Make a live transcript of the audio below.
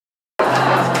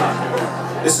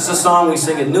This is a song we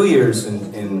sing at New Year's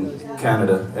in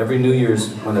Canada. Every New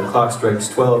Year's, when the clock strikes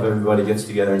 12, everybody gets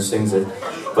together and sings it.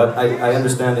 But I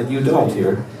understand that you don't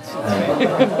here.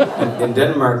 In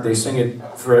Denmark, they sing it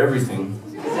for everything.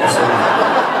 They sing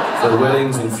it for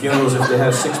weddings and funerals. If they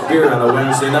have 6 beer on a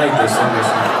Wednesday night, they sing this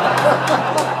song.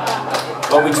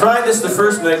 Well, we tried this the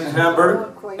first night in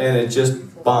Hamburg, and it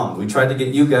just bombed. We tried to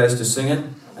get you guys to sing it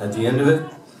at the end of it,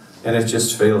 and it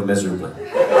just failed miserably.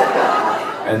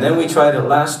 And then we tried it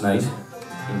last night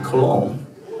in Cologne,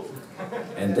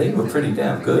 and they were pretty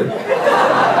damn good.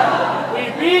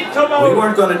 We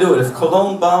weren't going to do it. If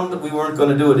Cologne bombed, we weren't going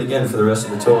to do it again for the rest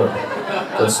of the tour.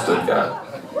 But Stuttgart,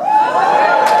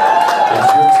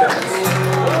 it's your chance.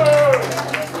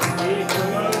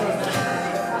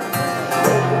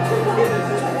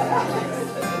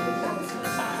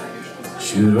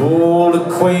 Should old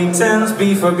acquaintance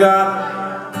be forgot,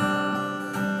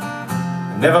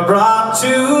 never brought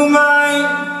to mind?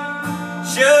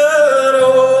 Should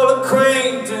old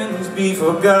acquaintance be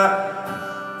forgot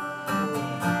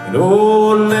in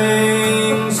old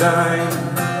lang syne?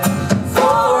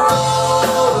 For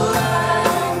old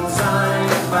lang syne,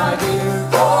 my dear,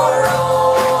 for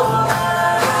old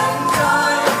lang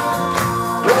syne,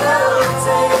 we'll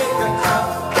take a cup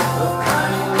of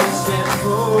kindness yet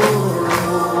for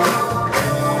old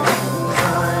lang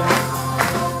syne.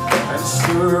 And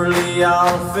surely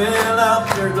I'll fill up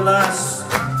your glass,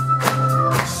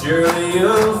 surely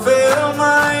you'll fill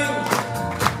mine.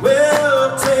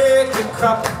 We'll take a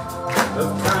cup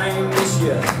of kindness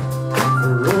yet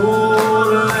for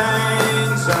old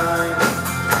lang syne.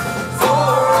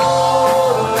 For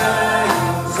old lang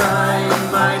syne,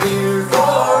 my dear,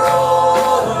 for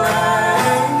old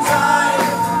lang syne,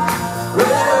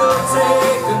 we'll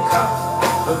take a cup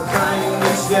of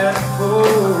kindness yet for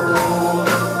old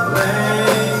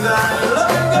lang syne.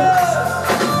 Looking good!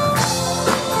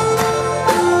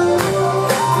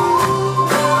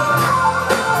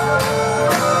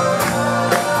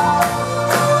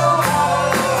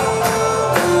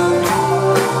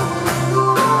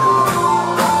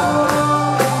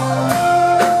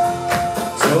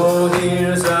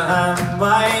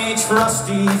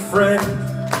 Trusty friend,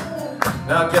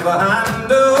 now give a hand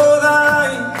to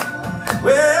thine.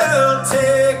 We'll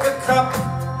take a cup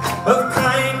of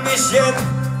kindness yet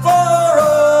for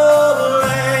old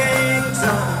lang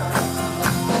syne.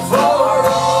 For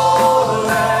old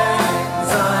lang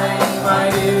syne, my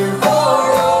dear, for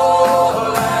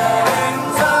old lang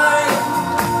syne,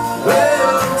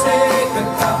 we'll take a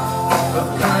cup of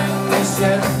kindness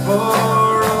yet for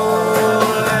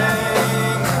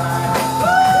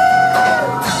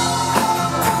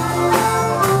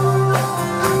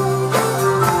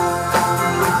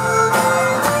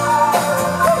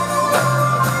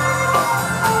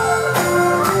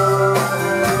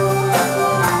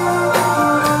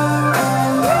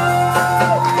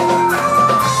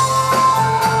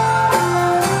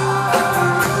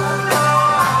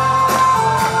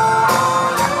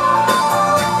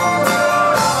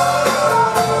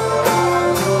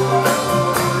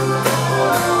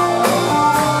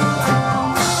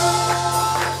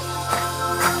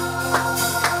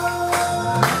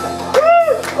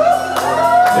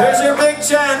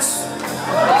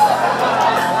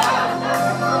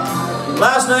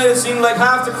Last night it seemed like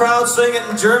half the crowd sang it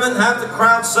in German, half the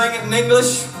crowd sang it in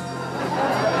English.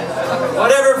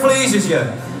 Whatever pleases you.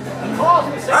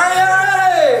 Are you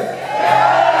ready?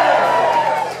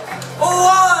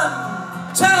 Oh,